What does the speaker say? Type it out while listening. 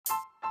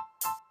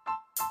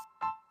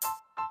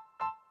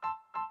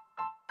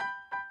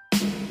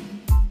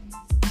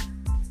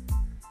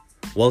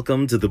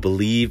Welcome to the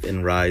Believe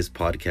and Rise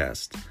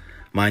podcast.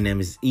 My name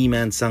is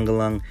Iman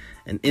Sangalang,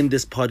 and in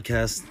this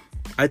podcast,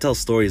 I tell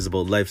stories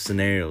about life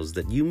scenarios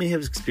that you may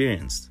have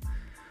experienced,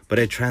 but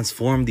I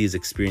transform these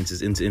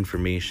experiences into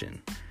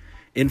information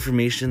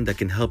that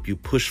can help you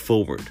push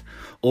forward,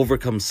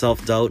 overcome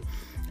self-doubt,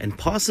 and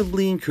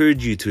possibly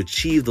encourage you to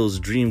achieve those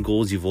dream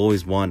goals you've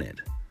always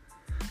wanted.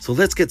 So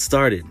let's get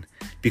started,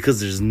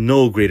 because there's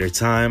no greater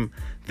time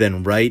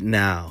than right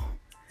now.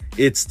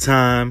 It's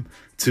time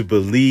to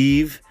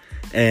believe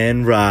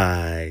and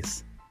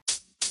rise.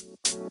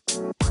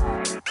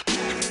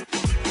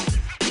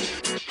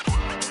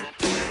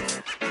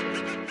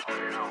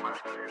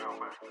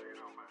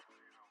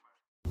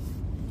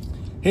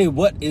 Hey,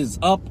 what is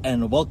up?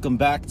 And welcome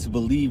back to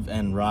Believe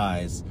and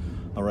Rise.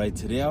 All right,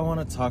 today I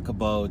want to talk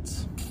about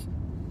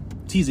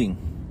teasing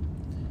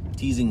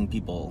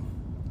people,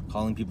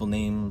 calling people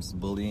names,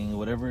 bullying,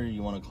 whatever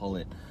you want to call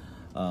it.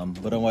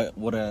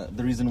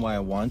 The reason why I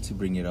want to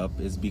bring it up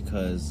is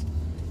because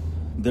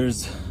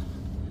there's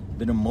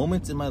been a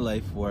moment in my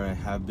life where I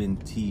have been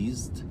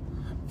teased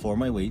for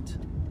my weight,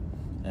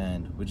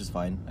 and which is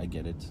fine. I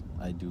get it.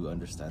 I do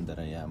understand that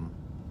I am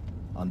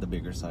on the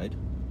bigger side.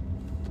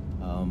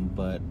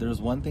 But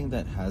there's one thing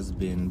that has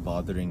been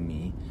bothering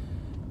me,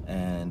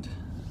 and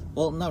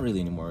well, not really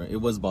anymore. It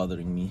was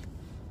bothering me,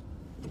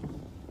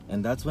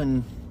 and that's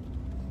when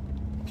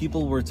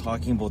people were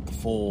talking about the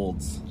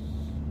folds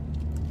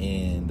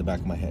in the back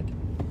of my head.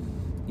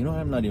 You know,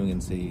 I'm not even gonna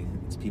say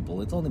it's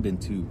people. It's only been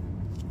two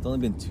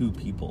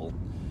people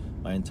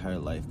my entire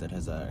life that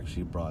has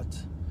actually brought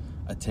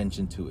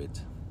attention to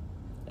it,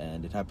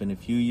 and it happened a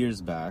few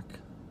years back,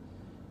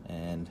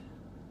 and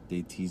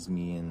they teased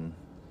me and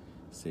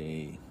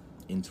say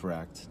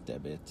interact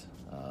debit.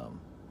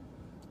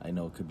 I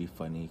know it could be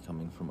funny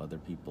coming from other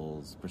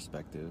people's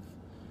perspective,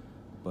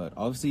 but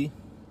obviously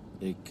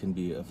it can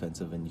be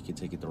offensive and you can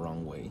take it the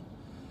wrong way.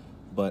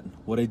 But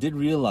what I did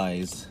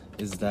realize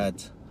is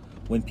that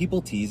when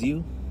people tease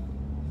you,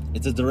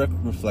 it's a direct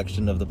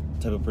reflection of the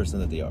type of person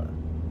that they are,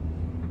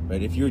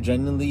 right? If you're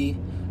genuinely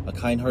a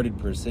kind-hearted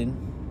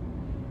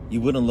person,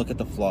 you wouldn't look at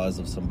the flaws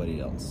of somebody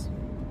else.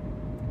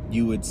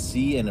 You would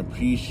see and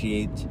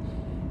appreciate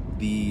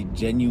the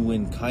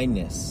genuine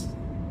kindness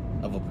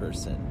of a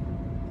person.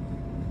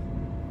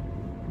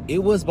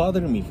 It was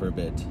bothering me for a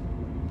bit,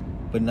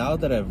 but now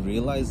that I've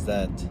realized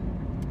that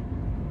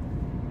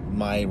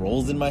my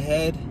roles in my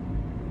head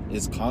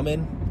is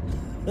common,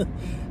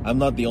 I'm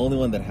not the only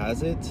one that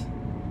has it,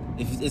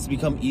 it's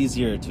become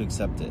easier to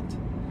accept it.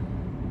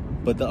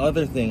 But the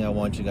other thing I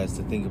want you guys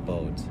to think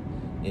about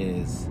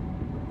is,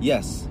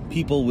 yes,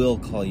 people will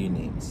call you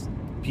names.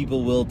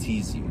 People will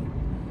tease you.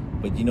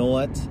 But you know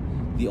what?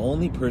 The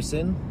only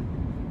person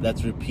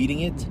that's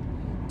repeating it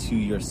to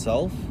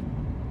yourself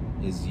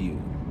is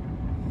you.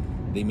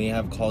 They may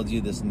have called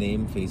you this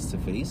name face to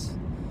face.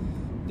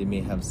 They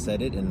may have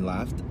said it and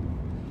laughed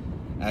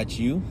at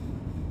you.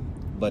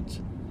 But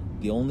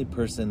the only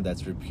person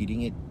that's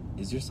repeating it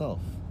is yourself.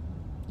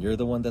 You're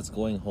the one that's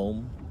going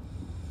home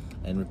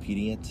and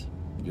repeating it.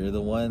 You're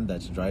the one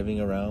that's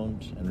driving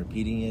around and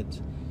repeating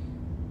it.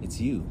 It's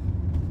you.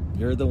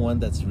 You're the one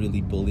that's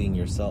really bullying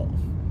yourself.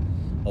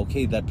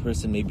 Okay, that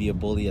person may be a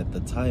bully at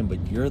the time, but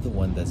you're the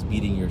one that's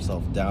beating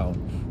yourself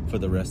down for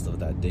the rest of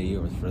that day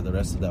or for the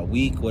rest of that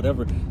week,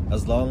 whatever.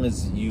 As long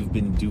as you've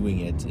been doing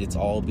it, it's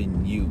all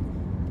been you,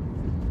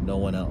 no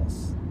one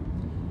else.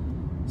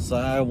 So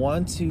I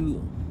want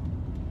to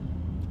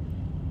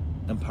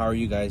empower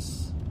you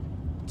guys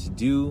to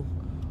do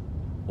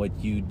what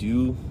you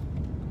do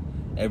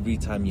every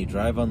time you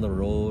drive on the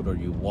road or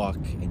you walk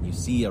and you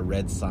see a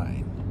red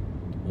sign.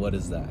 What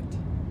is that?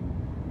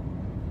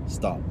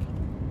 Stop.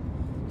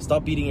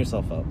 Stop beating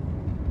yourself up.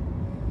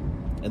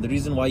 And the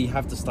reason why you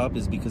have to stop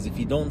is because if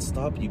you don't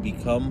stop, you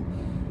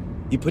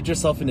put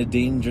yourself in a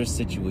dangerous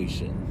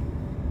situation.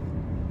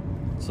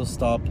 So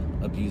stop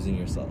abusing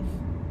yourself.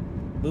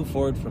 Move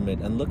forward from it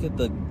and look at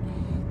the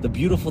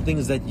beautiful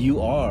things that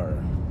you are.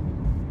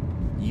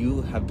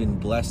 You have been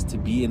blessed to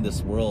be in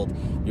this world.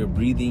 You're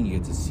breathing, you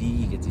get to see,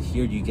 you get to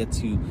hear, you get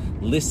to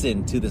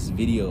listen to this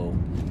video.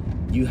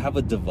 You have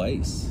a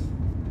device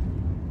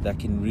that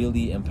can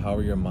really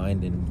empower your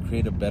mind and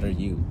create a better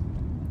you.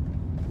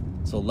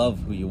 So love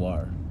who you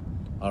are.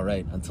 All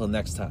right, until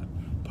next time,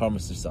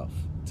 promise yourself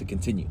to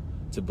continue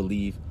to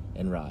believe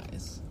and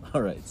rise.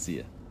 All right, see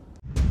ya.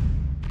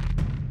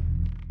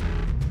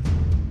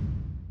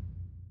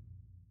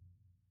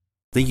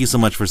 Thank you so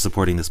much for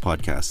supporting this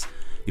podcast.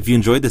 If you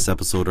enjoyed this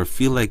episode or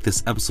feel like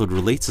this episode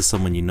relates to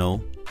someone you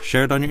know,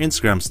 share it on your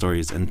Instagram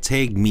stories and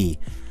tag me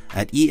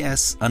at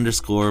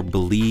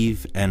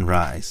ES_believe and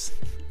rise.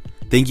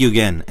 Thank you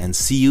again, and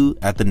see you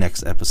at the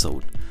next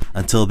episode.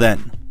 Until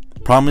then,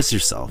 promise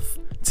yourself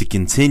to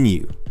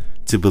continue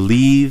to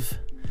believe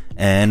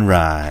and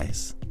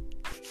rise.